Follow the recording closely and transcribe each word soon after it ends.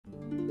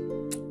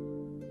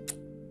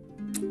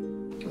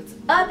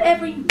up,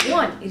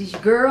 everyone? It is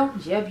your girl,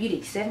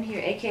 Gelbeauty-QM here,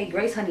 aka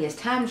Grace Honey. It's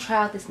time to try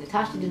out this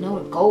Natasha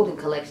Denona Golden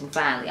collection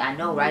finally. I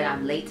know, right?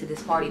 I'm late to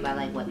this party by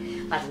like, what,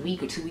 like a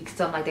week or 2 weeks,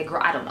 something like that,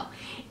 girl. I don't know.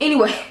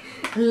 Anyway,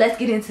 let's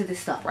get into this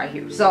stuff right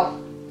here.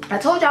 So, I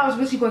told y'all I was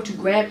really going to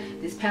grab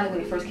this palette when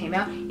it first came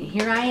out, and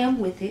here I am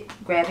with it,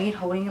 grabbing it,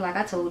 holding it like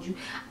I told you.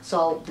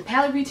 So the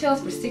palette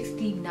retails for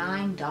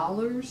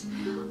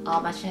 $69.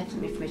 I should have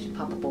some information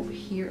pop up over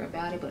here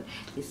about it, but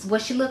this is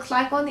what she looks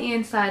like on the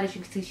inside. As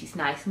you can see, she's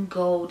nice and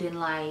golden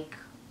like.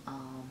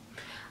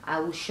 I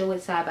will show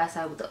it side by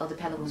side with the other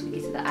palette once we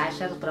get to the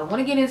eyeshadows, but I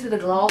want to get into the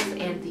gloss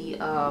and the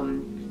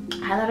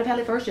highlighter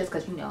palette first, just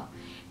because, you know,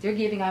 they're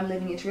giving, I'm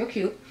living, it's real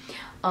cute.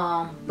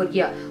 But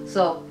yeah,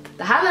 so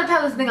the highlighter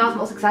palette is the thing I was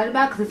most excited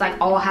about, because it's like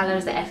all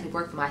highlighters that actually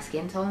work for my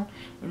skin tone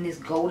in this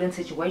golden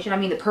situation. I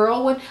mean, the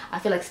pearl one I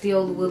feel like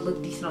still would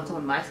look decent on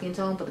someone my skin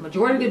tone, but the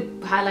majority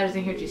of the highlighters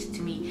in here just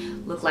to me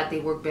look like they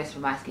work best for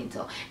my skin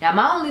tone. Now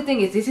my only thing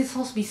is, this is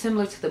supposed to be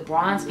similar to the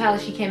bronze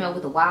palette she came out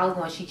with a while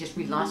ago, and she just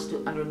relaunched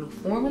it under a new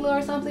formula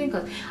or something,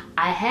 because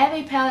I have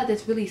a palette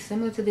that's really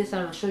similar to this, and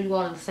I'm going to show you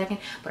all in a second,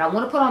 but I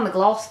want to put on the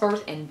gloss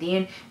first, and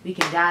then we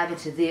can dive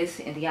into this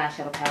and the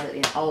eyeshadow palette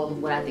and all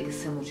of what I think is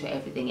similar to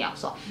everything else.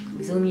 So let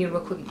me zoom in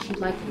real quick and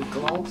keep like the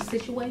gloss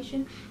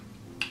situation.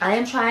 I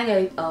am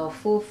trying a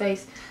full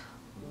face,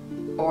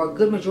 or a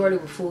good majority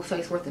of a full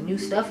face worth of new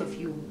stuff. If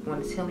you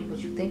want to tell me what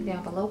you think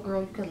down below,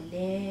 girl, you can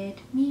let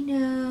me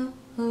know.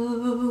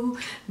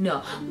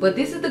 No, but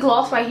this is the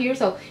gloss right here,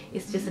 so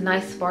it's just a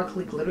nice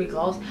sparkly glittery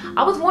gloss.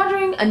 I was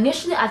wondering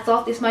initially, I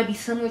thought this might be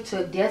similar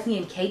to Dezi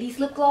and Katie's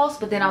lip gloss,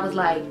 but then I was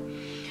like,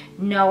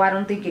 no, I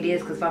don't think it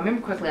is, because if I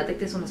remember correctly, I think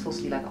this one is supposed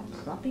to be like a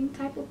plumping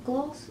type of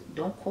gloss.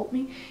 Don't quote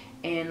me.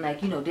 And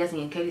like, you know, Dezi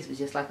and Katie's was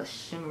just like a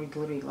shimmery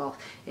glittery gloss.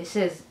 It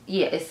says,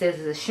 yeah, it says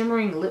it's a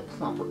shimmering lip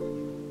plumper.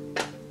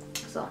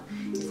 So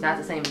it's not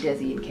the same as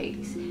Dezi and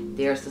Katie's.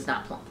 Theirs does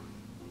not plump.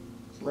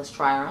 So let's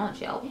try her on,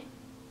 shall we?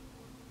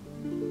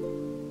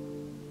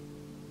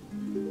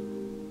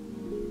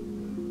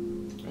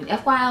 And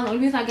FYI, the only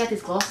reason I got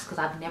this gloss is because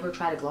I've never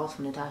tried a gloss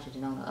from Natasha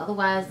Denona.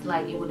 Otherwise,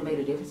 like, it wouldn't have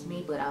made a difference to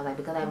me, but I was like,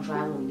 because I haven't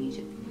tried one, we need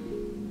you.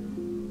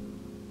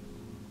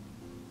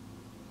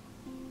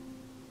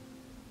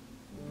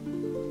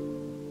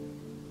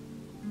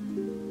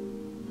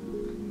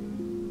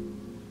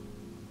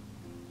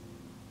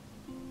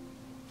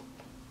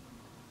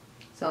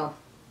 So,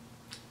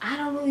 I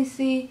don't really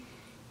see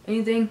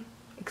anything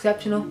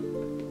exceptional.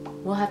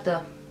 We'll have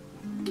to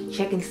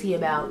check and see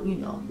about, you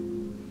know,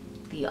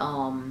 the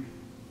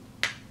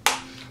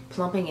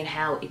plumping and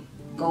how it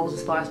goes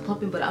as far as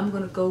plumping, but I'm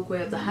gonna go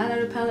grab the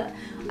highlighter palette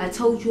I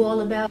told you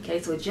all about.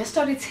 Okay, so it just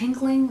started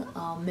tinkling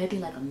maybe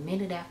like a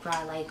minute after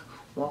I like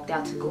walked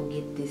out to go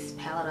get this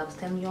palette I was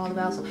telling you all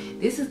about. So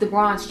this is the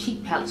bronze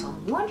cheek palette, so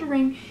I'm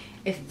wondering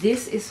if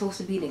this is supposed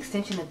to be an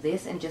extension of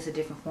this and just a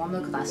different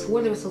formula, because I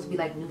swore there was supposed to be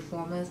like new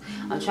formulas.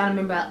 I'm trying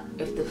to remember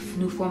if the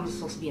new formula was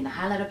supposed to be in the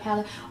highlighter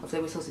palette or if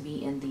they were supposed to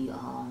be in the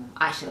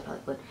eyeshadow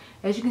palette. But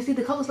as you can see,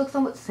 the colors look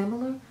somewhat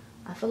similar.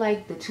 I feel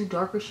like the two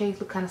darker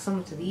shades look kind of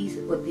similar to these,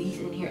 but these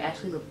in here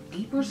actually look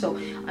deeper. So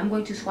I'm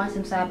going to swatch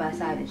them side by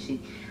side and see.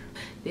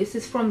 This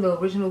is from the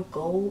original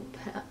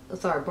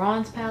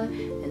bronze palette,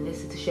 and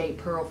this is the shade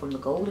Pearl from the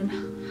Golden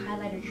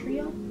Highlighter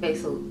Trio. Okay,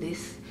 so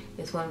this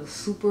is one of the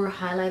super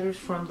highlighters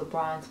from the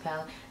bronze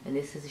palette, and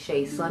this is the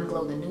shade Sun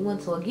Glow, the new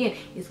one. So again,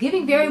 it's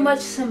giving very much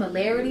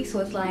similarity. So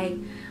it's like,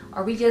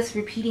 are we just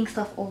repeating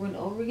stuff over and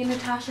over again,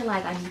 Natasha?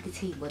 Like, I need to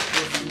see what's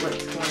going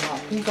on,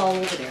 who's all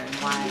over there, and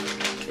why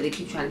do they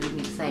keep trying to give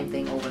me the same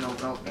thing over and over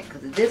and over again?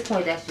 Because at this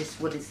point, that's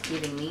just what it's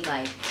giving me.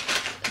 Like,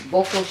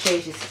 both those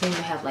shades just seem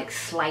to have like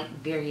slight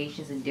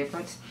variations in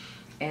difference,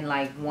 and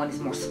like one is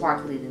more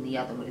sparkly than the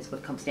other one is what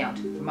it comes down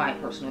to, for my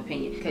personal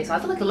opinion. Okay, so I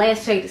feel like the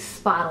last shade is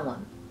spot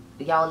on.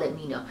 Y'all let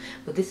me know.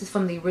 But this is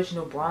from the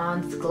original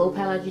bronze glow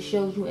palette I just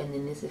showed you, and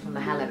then this is from the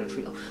highlighter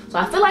trio. So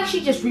I feel like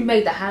she just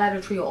remade the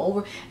highlighter trio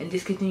over and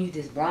discontinued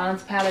this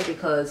bronze palette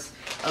because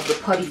of the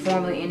putty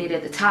formula in it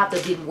at the top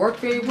that didn't work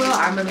very well.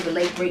 I remember the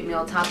late great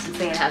Mel Thompson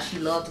saying how she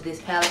loved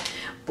this palette,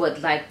 but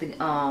like the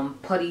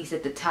putties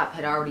at the top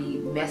had already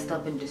messed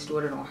up and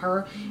distorted on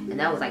her, and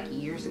that was like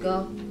years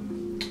ago.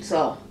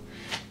 So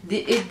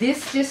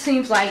this just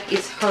seems like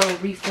it's her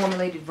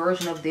reformulated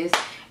version of this,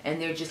 and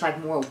they're just like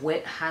more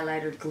wet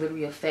highlighter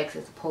glittery effects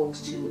as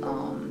opposed to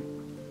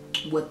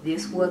what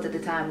this was at the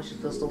time, which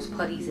was those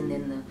putties and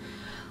then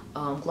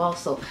the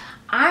gloss. So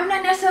I'm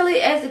not necessarily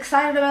as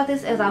excited about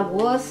this as I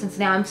was, since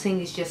now I'm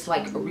seeing it's just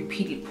like a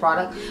repeated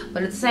product.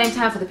 But at the same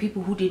time, for the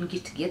people who didn't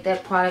get to get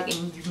that product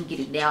and you can get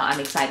it now, I'm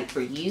excited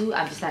for you.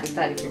 I'm just not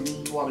excited for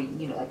me, who already,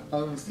 you know, like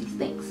owns these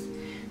things.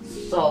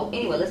 So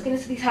anyway, let's get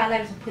into these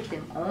highlighters and put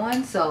them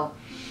on. So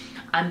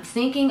I'm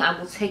thinking I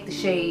will take the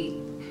shade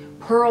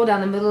Pearl down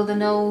the middle of the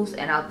nose,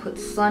 and I'll put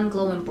Sun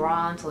Glow and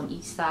Bronze on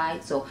each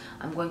side. So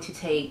I'm going to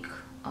take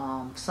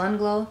Sun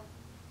Glow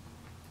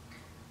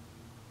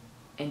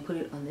and put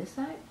it on this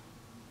side.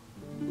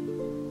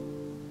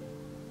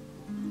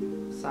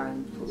 Sorry,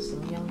 I'm supposed to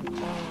zoom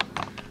in.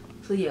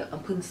 So yeah, I'm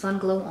putting Sun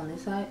Glow on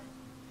this side.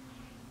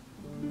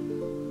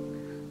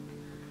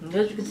 And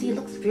as you can see, it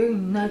looks very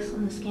nice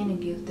on the skin and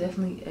gives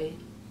definitely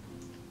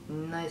a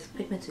nice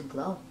pigmented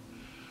glow.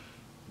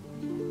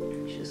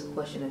 It's just a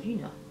question of, you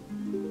know,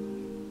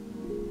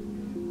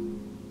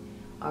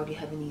 already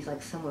having these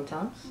like similar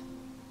tones.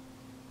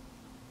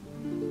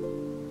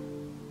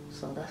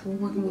 So that's what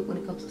we're working with when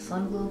it comes to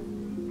sun glow.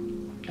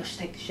 I should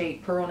take the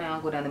shade Pearl now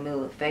and go down the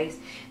middle of the face.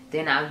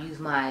 Then I'll use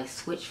my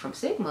switch from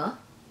Sigma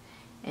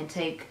and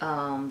take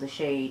the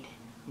shade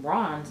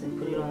Bronze and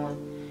put it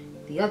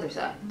on the other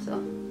side.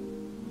 So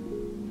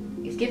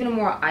it's giving a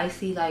more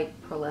icy, like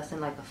pearlescent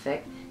like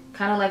effect.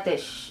 Kind of like that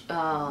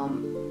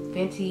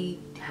Fenty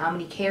How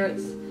Many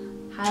Carats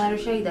highlighter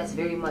shade. That's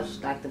very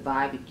much like the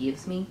vibe it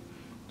gives me.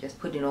 Just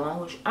put it on,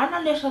 which I'm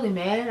not necessarily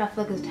mad at. I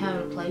feel like it's time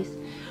and place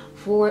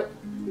for it.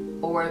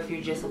 Or if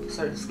you're just a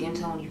certain skin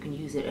tone, you can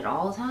use it at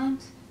all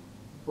times.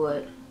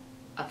 But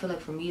I feel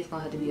like for me, it's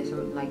gonna have to be a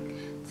certain like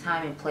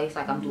time and place.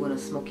 Like I'm doing a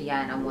smoky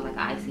eye and I want like an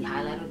icy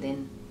highlighter,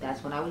 then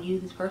that's when I would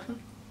use this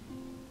personally.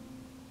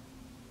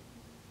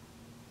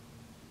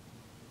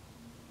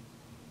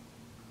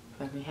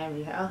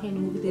 Out here in the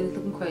movie theater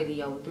looking crazy,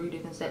 y'all, with 3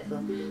 different sets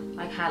of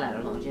like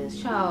highlighter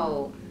launches.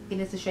 Child,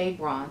 and it's the shade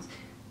Bronze,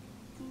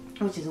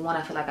 which is the one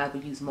I feel like I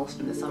would use most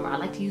in the summer. I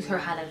like to use her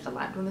highlighters a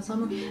lot during the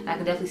summer. And I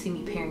can definitely see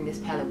me pairing this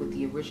palette with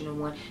the original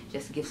one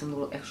just to give some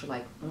little extra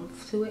like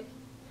oomph to it.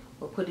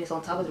 Or put this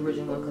on top of the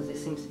original one because it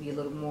seems to be a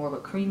little more of a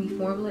creamy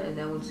formula, and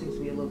that one seems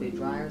to be a little bit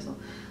drier. So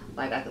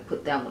like I could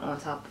put that one on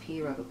top of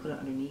here, or I could put it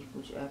underneath,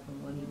 whichever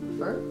one you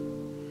prefer.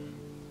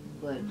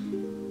 But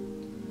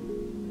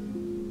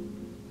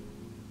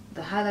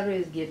the highlighter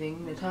is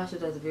giving. Natasha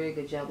does a very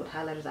good job with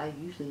highlighters. I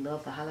usually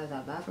love the highlighters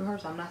I buy from her,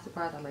 so I'm not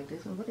surprised I like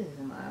this one. What is this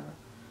in my eyebrow?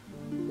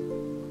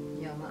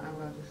 Yeah, my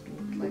eyebrow just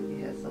looked like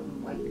it had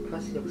something like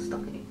crusty that was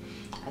stuck in it.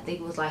 I think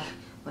it was like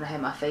when I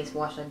had my face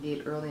washed I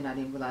did early and I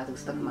didn't realize it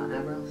was stuck in my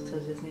eyebrows till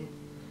just then.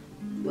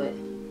 But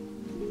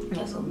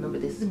yeah, so remember,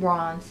 this is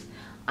Bronze.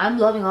 I'm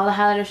loving all the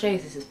highlighter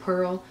shades. This is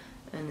Pearl,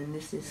 and then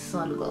this is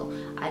Sun Glow.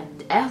 I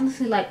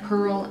honestly like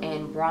Pearl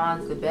and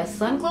Bronze the best.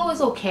 Sun Glow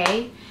is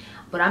okay,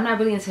 but I'm not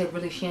really into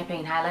really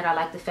champagne highlighter. I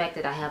like the fact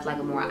that I have like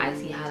a more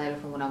icy highlighter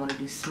for when I want to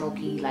do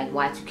smoky, like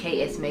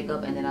Y2K-esque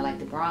makeup. And then I like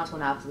the Bronze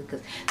one, obviously,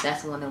 because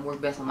that's the one that works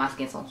best on my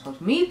skin. So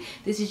for me,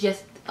 this is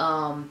just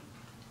a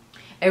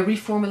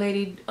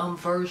reformulated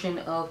version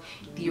of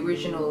the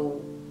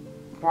original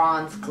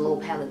Bronze Glow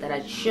palette that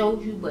I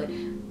showed you. But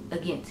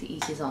again, to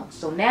each his own.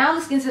 So now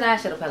let's get into the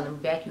eyeshadow palette. Let me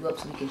back you up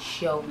so we can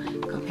show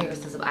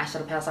comparisons of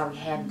eyeshadow palettes I already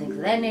have and things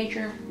of that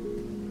nature.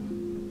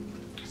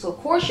 So of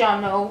course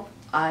y'all know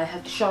I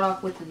have to start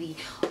off with the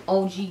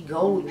OG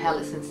Gold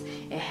palette, since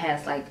it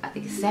has like, I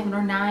think it's 7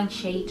 or 9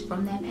 shades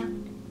from that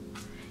palette.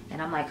 And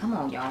I'm like, come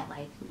on y'all,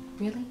 like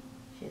really?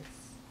 Just,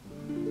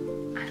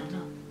 I don't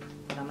know,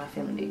 but I'm not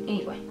feeling it.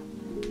 Anyway,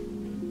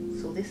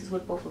 so this is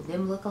what both of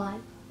them look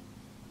like.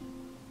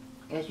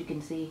 As you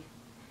can see,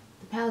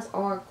 the palettes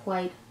are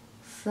quite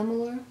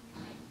similar.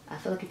 I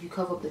feel like if you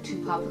cover up the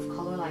 2 pops of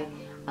color, like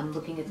I'm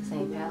looking at the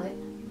same palette.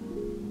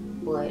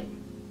 But,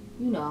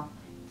 you know,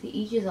 to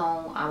each his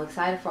own. I'm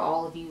excited for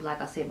all of you,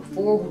 like I said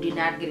before, who did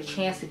not get a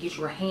chance to get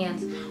your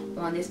hands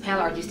on this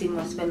palette or just didn't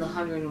want to spend the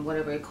 $100 and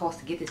whatever it costs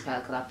to get this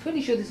palette, because I'm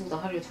pretty sure this was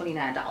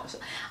 $129. So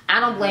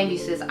I don't blame you,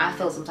 sis. I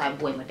felt some type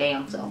of way my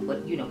damn self,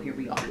 but you know, here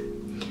we are.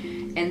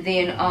 And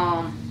then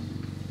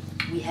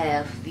we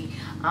have the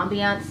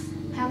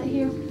Ambiance palette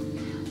here.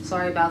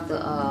 Sorry about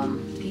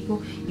the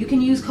people. You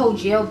can use code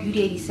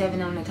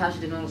Gelbeauty87 on Natasha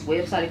Denona's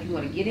website if you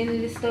want to get into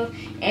this stuff,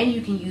 and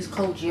you can use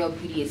code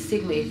Gelbeauty at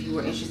Sigma if you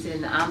were interested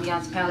in the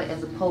Ambiance palette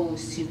as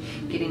opposed to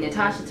getting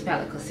Natasha's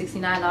palette, because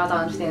 $69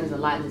 I understand is a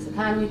lot in this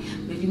economy,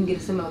 but if you can get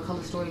a similar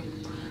color story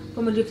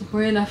from a different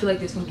brand, I feel like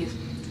this one gives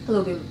a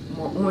little bit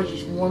more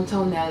orangish warm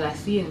tone now that I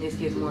see it, and this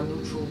gives more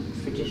neutral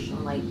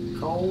traditional like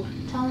gold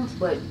tones.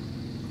 But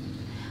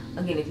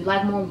again, if you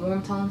like more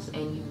warm tones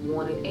and you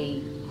wanted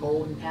a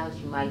golden palette,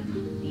 you might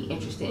be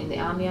interested in the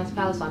Ambiance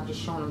palette. So I'm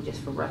just showing them just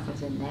for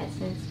reference in that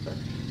sense. But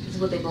this is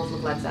what they both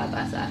look like side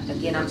by side.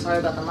 Again, I'm sorry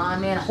about the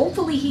line man.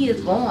 Hopefully he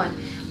is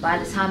gone by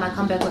the time I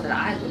come back with an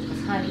eye look,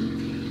 because honey,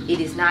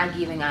 it is not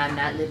giving I'm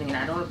not living, and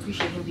I don't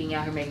appreciate him being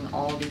out here making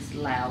all this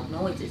loud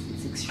noises.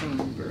 It's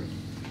extremely rude.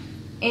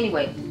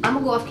 Anyway, I'm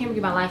gonna go off camera,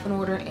 get my life in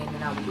order, and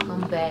then I will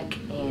come back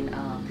and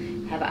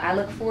have an eye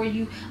look for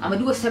you. I'm gonna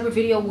do a separate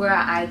video where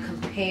I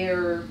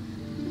compare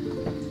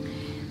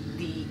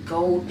the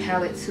gold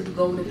palette to the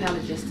golden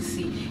palette, just to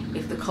see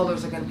if the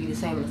colors are gonna be the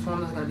same and the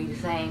formulas are gonna be the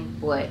same.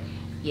 But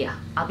yeah,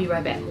 I'll be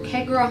right back.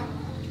 Okay, girl?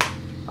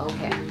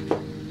 Okay.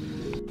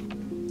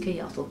 Okay,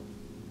 y'all, so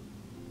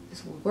this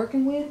is what we're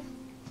working with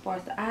as far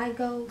as the eye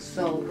goes.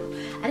 So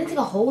I didn't take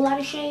a whole lot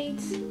of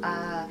shades.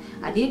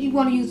 I did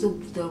want to use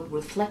the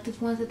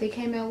reflective ones that they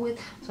came out with.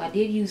 So I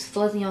did use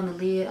Fuzzy on the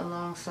lid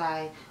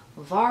alongside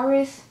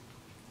Varus.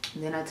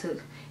 And then I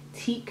took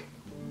Teak,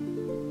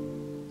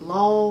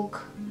 Log,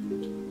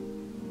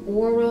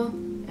 Aura,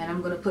 and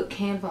I'm going to put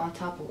Canva on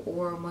top of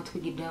Aura once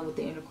we get done with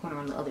the inner corner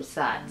on the other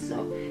side.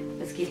 So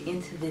let's get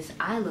into this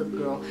eye look,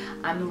 girl.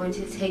 I'm going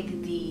to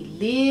take the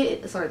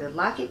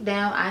Lock It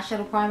Down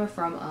eyeshadow primer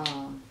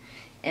from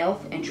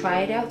e.l.f. and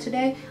try it out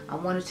today. I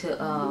wanted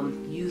to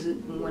use it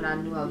when I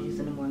knew I was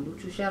using a more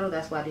neutral shadow.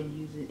 That's why I didn't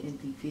use it in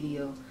the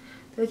video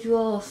that you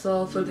all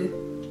saw for the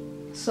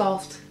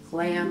soft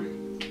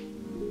glam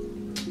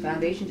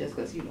foundation, just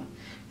because, you know,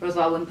 first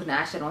of all, I wasn't putting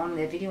eyeshadow on in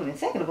that video, and then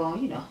second of all,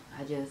 you know,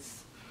 I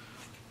just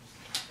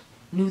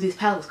knew this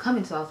palette was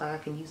coming, so I was like, I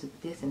can use it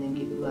with this and then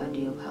give you an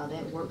idea of how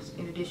that works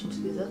in addition to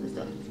this other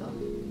stuff. So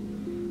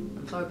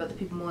I'm sorry about the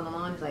people mowing the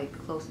lawn. It's like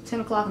close to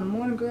 10 o'clock in the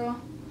morning, girl.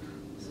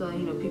 So, you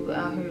know, people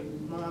out here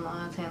mowing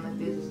lawns, handling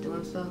business,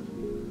 doing stuff.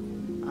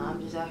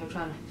 I'm just out here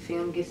trying to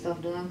film, get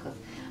stuff done, because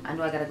I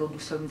know I gotta go do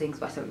certain things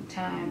by certain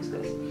times,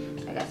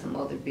 because I got some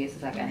other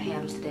business I gotta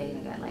handle today.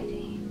 I got like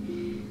a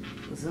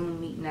Zoom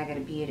meeting I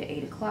gotta be at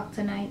 8 o'clock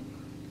tonight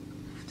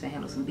to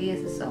handle some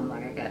business, so I'm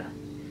like, I gotta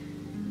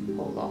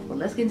hold off. But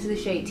let's get into the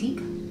shade Teak.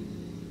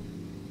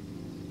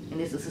 And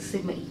this is a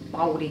Sigma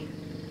E40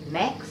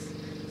 Max.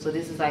 So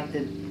this is like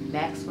the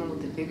Max one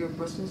with the bigger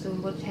bristles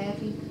and what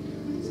have you.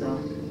 So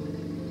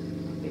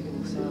maybe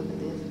we'll start with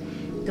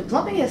this. The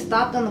plumping has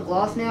stopped on the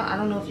gloss now. I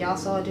don't know if y'all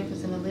saw a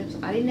difference in the lips.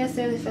 I didn't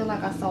necessarily feel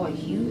like I saw a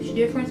huge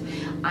difference.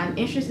 I'm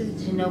interested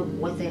to know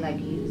what they like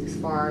use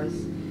as far as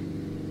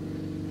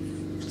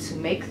to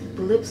make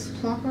the lips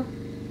plumper.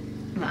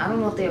 Now, I don't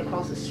know if they're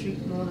across the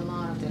street mowing the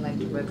lawn, or if they're like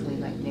directly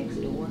like next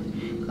door.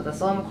 Because I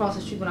saw them across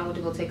the street when I went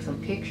to go take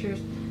some pictures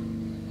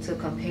to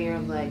compare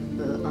like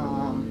the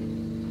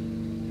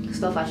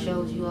stuff I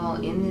showed you all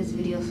in this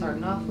video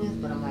starting off with.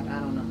 But I'm like, I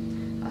don't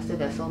know. I still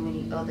got so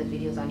many other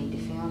videos I need to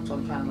film, so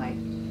I'm trying to like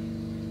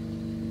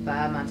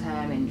bide my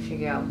time and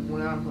figure out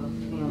where I'm gonna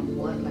film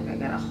what. Like, I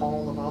got a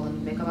haul of all the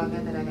makeup I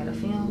got that I gotta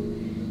film,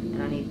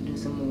 and I need to do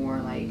some more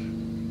like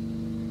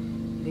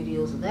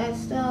videos of that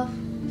stuff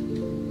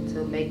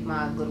to make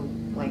my little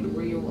like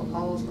reel of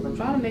hauls, because I'm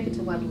trying to make it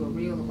to where I do a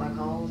reel of like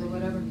hauls or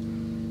whatever.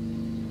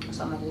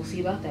 So I'm like, we'll see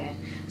about that.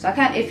 So I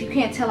kind of, if you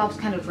can't tell, I was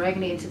kind of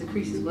dragging it into the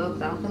crease as well,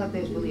 because I don't feel like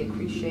there's really a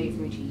crease shade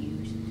for me to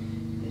use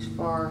as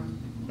far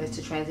as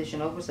to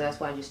transition over. So that's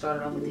why I just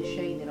started off with this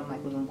shade. Then I'm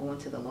like, we're gonna go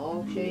into the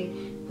log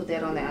shade, put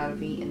that on the outer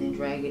V, and then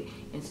drag it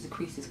into the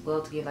crease as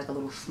well to give like a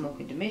little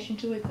smoky dimension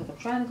to it, because I'm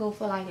trying to go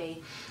for like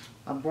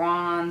a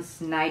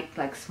bronze night,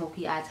 like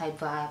smoky eye type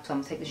vibe. So I'm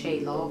gonna take the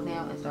shade log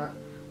now and start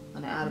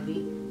on the outer V,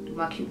 do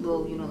my cute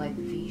little, you know, like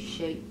V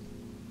shape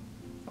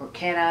or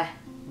cat eye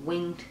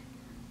winged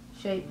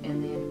shape,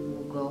 and then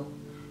we'll go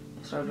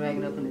and start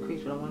dragging up in the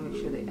crease. But I want to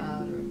make sure the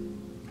outer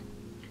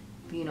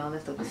V and all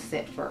that stuff is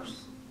set first.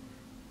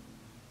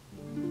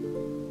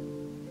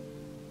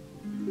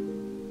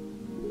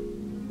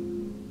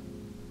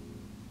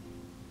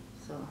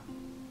 So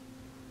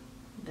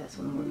that's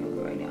what I'm working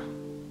with right now.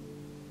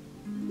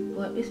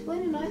 But it's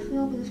blending nicely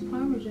over this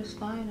primer just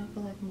fine. I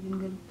feel like I'm getting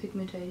good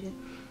pigmentation.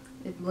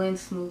 It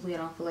blends smoothly. I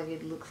don't feel like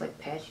it looks like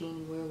patchy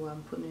anywhere where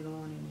I'm putting it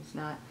on, and it's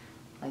not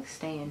like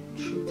staying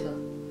true to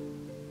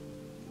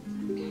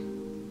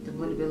the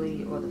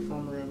blendability or the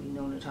formula that we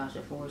know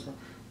Natasha for. So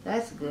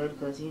that's good,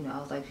 because, you know, I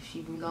was like, if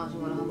she relaunches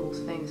one of her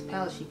most famous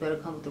palettes, she better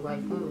come with the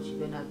right formula. She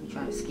better not be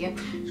trying to skimp,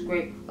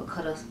 scrape, or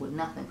cut us with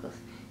nothing, because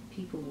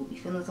people will be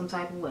feeling some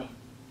type of way.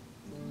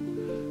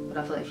 But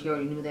I feel like she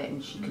already knew that,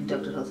 and she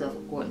conducted herself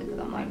accordingly, because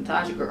I'm like,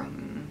 Natasha, girl.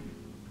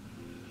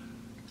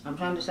 I'm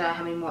trying to decide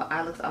how many more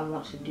eye looks I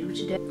want to do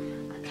today.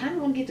 I kind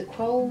of want to get the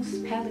Crows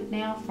palette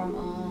now from,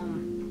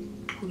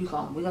 who do you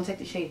call them? We're going to take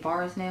the shade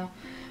Bars now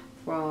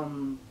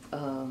from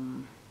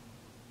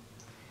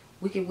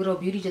Wicked Widow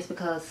Beauty, just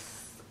because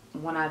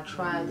when I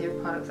tried their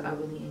products, I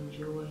really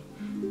enjoy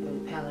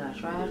the palette I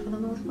tried for the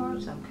most part.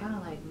 So I'm kind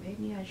of like,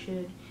 maybe I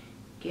should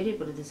get it,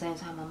 but at the same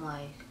time, I'm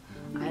like,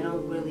 I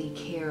don't really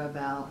care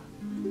about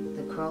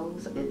the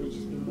Crows. It would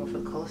just be more for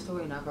the color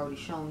story, and I've already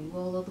shown you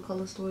all of the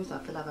color stories. So I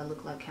feel like I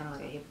look like kind of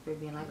like a hypocrite,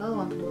 being like, oh,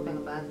 I'm gonna go back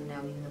and buy this now,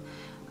 even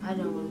though I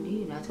don't really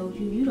need it. And I told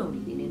you, you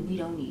don't need it, and we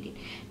don't need it.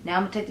 Now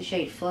I'm gonna take the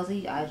shade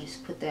Fuzzy. I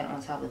just put that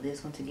on top of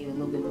this one to give it a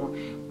little bit more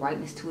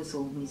brightness to it,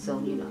 so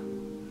you know,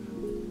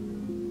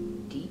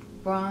 deep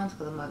bronze,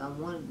 because I'm like, I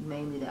wanted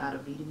mainly the outer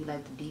V to be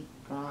like the deep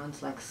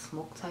bronze, like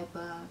smoke type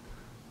vibe,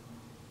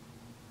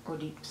 or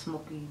deep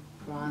smoky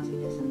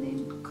bronziness, and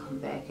then come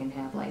back and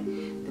have like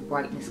the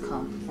brightness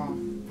come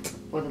from,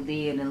 or the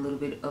lid and a little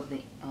bit of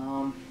the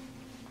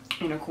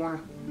inner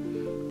corner.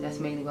 That's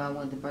mainly why I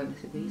wanted the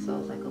brightness to be. So I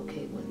was like,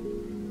 okay with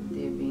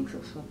there being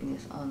some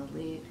smokiness on the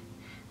lid,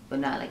 but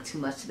not like too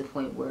much to the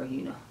point where,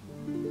 you know,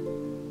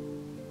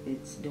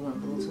 it's doing a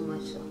little too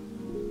much. So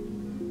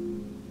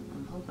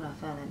I'm hoping I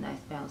found that nice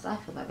balance. I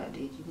feel like I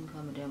did. You can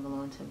comment down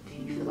below and tell me if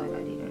you feel like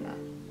I did or not.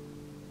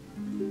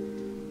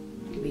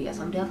 But yes,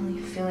 I'm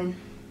definitely feeling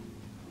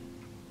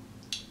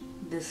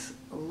this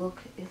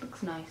look. It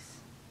looks nice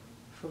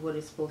for what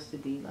it's supposed to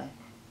be. Like,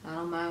 I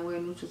don't mind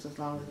wearing neutrals as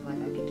long as like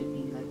I get to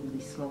be like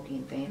really smoky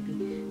and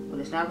vampy. When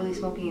it's not really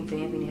smoky and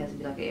vampy and it has to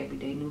be like an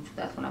everyday neutral,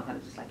 that's when I'm kind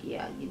of just like,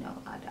 yeah, you know,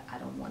 I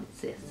don't want it,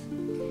 sis.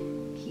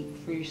 Keep it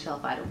for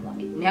yourself. I don't want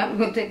it. Now we're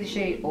gonna take the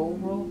shade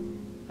Oval.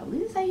 I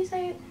believe that's how you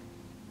say it.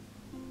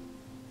 I'm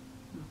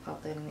gonna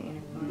pop that in the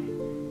inner corner,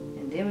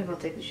 and then we're gonna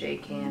take the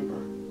shade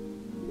Canva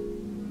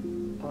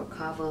or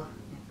Kava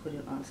put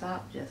it on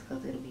top just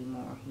because it'll be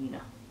more, you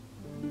know,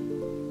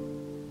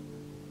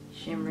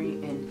 shimmery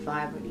and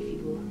vibrant, if you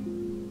will.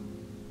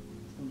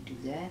 So let me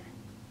do that.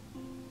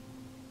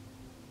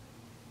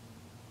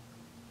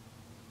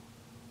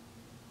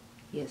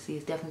 Yeah, see,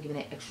 it's definitely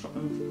giving that extra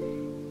oomph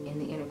in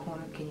the inner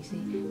corner. Can you see? A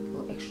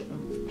little extra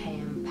oomph,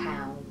 pam,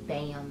 pow,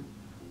 bam.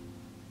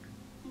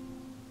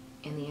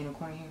 In the inner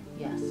corner here.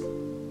 Yes,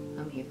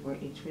 I'm here for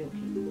it. It's real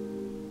cute.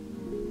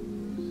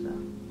 So,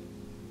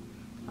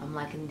 I'm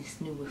liking this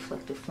new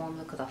reflective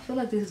formula because I feel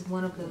like this is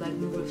one of the like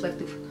new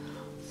reflective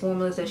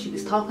formulas that she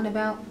was talking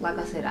about. Like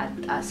I said,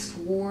 I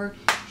swore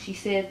she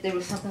said there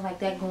was something like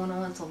that going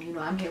on. So, you know,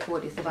 I'm here for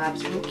it. This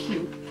vibe's real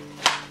cute.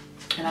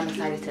 And I'm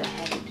excited to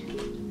have it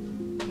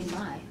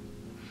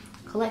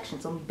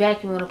collection. So I'm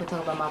backing up and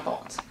talking about my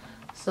thoughts.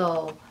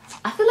 So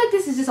I feel like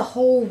this is just a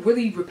whole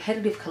really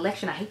repetitive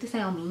collection. I hate to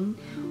sound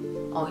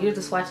mean. Oh, here's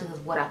the swatches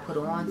of what I put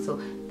on. So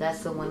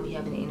that's the one we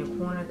have in the inner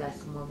corner.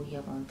 That's the one we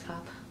have on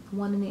top. The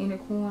one in the inner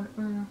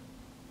corner.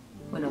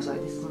 Wait, no, sorry.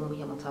 This is the one we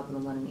have on top of the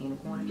one in the inner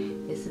corner.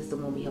 This is the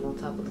one we have on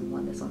top of the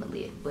one that's on the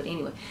lid. But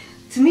anyway,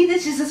 to me,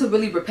 this is just a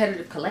really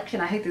repetitive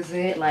collection. I hate to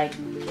say it. Like,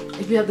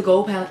 if you have the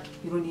gold palette,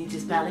 you don't need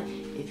this palette.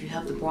 If you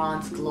have the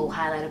bronze glow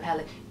highlighter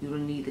palette, you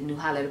don't need the new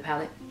highlighter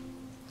palette.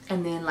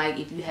 And then, like,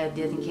 if you have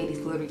Dezi and Katie's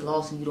glittery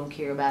gloss and you don't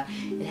care about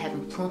it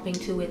having plumping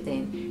to it,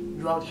 then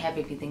you already have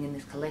everything in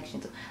this collection.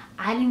 So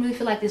I didn't really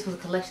feel like this was a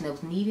collection that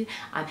was needed.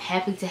 I'm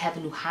happy to have a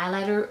new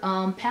highlighter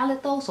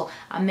palette though. So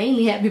I'm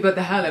mainly happy about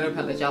the highlighter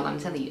palette, y'all. I'm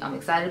telling you, I'm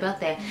excited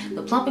about that.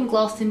 The plumping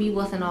gloss to me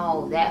wasn't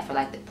all that for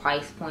like the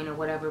price point or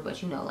whatever,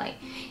 but you know, like,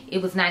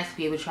 it was nice to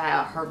be able to try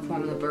out her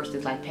formula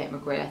versus like Pat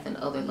McGrath and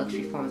other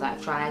luxury formulas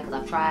I've tried.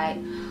 Because I've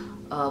tried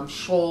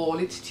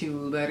Charlotte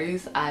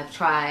Tilbury's, I've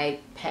tried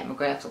Pat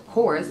McGrath's, of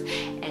course,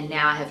 and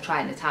now I have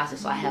tried Natasha.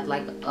 So I have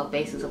like a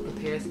basis of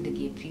comparison to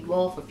give you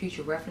all for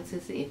future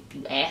references if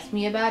you ask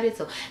me about it.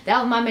 So that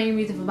was my main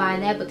reason for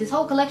buying that. But this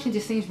whole collection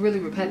just seems really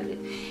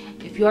repetitive.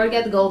 If you already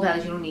got the gold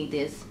palette, you don't need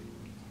this.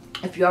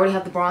 If you already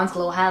have the bronze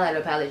glow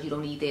highlighter palette, you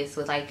don't need this.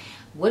 So it's like,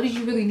 what did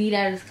you really need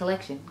out of this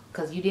collection?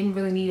 Because you didn't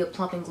really need a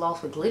plumping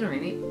gloss with glitter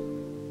in it.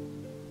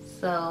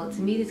 So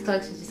to me, this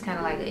collection is just kind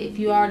of like, if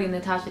you're already a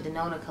Natasha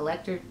Denona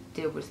collector,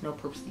 there was no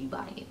purpose to you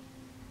buying it.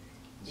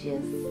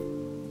 Just,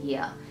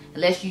 yeah.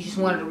 Unless you just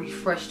wanted a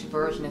refreshed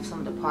version of some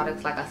of the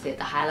products. Like I said,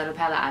 the highlighter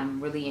palette, I'm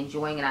really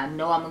enjoying it. I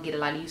know I'm going to get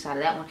a lot of use out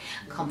of that one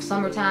come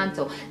summertime.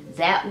 So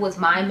that was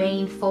my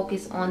main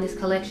focus on this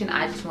collection.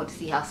 I just want to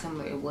see how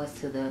similar it was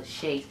to the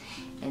shades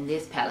in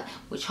this palette.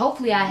 Which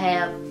hopefully I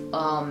have,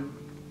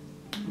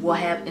 will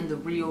have in the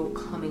reel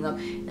coming up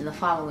in the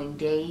following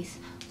days.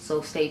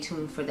 So stay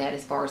tuned for that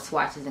as far as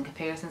swatches and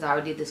comparisons. I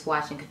already did the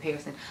swatch and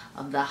comparison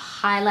of the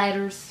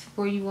highlighters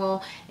for you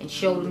all and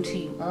showed them to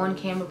you on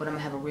camera, but I'm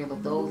gonna have a reel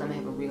of those. I'm gonna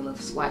have a reel of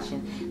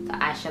swatching the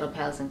eyeshadow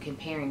palettes and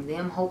comparing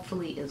them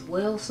hopefully as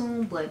well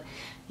soon. But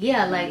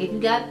yeah, like, if you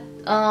got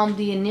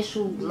the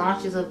initial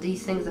launches of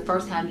these things the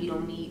first time, you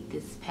don't need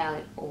this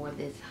palette or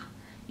this,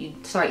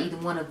 either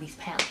one of these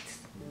palettes.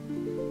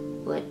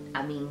 But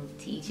I mean,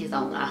 to each his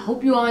own. I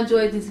hope you all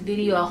enjoyed this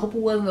video. I hope it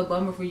wasn't a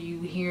bummer for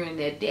you hearing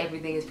that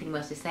everything is pretty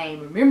much the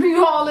same. Remember,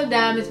 you all are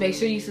diamonds. Make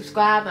sure you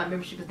subscribe. My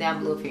membership is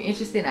down below if you're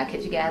interested. I'll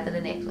catch you guys in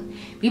the next one.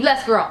 Be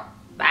blessed, girl.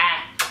 Bye.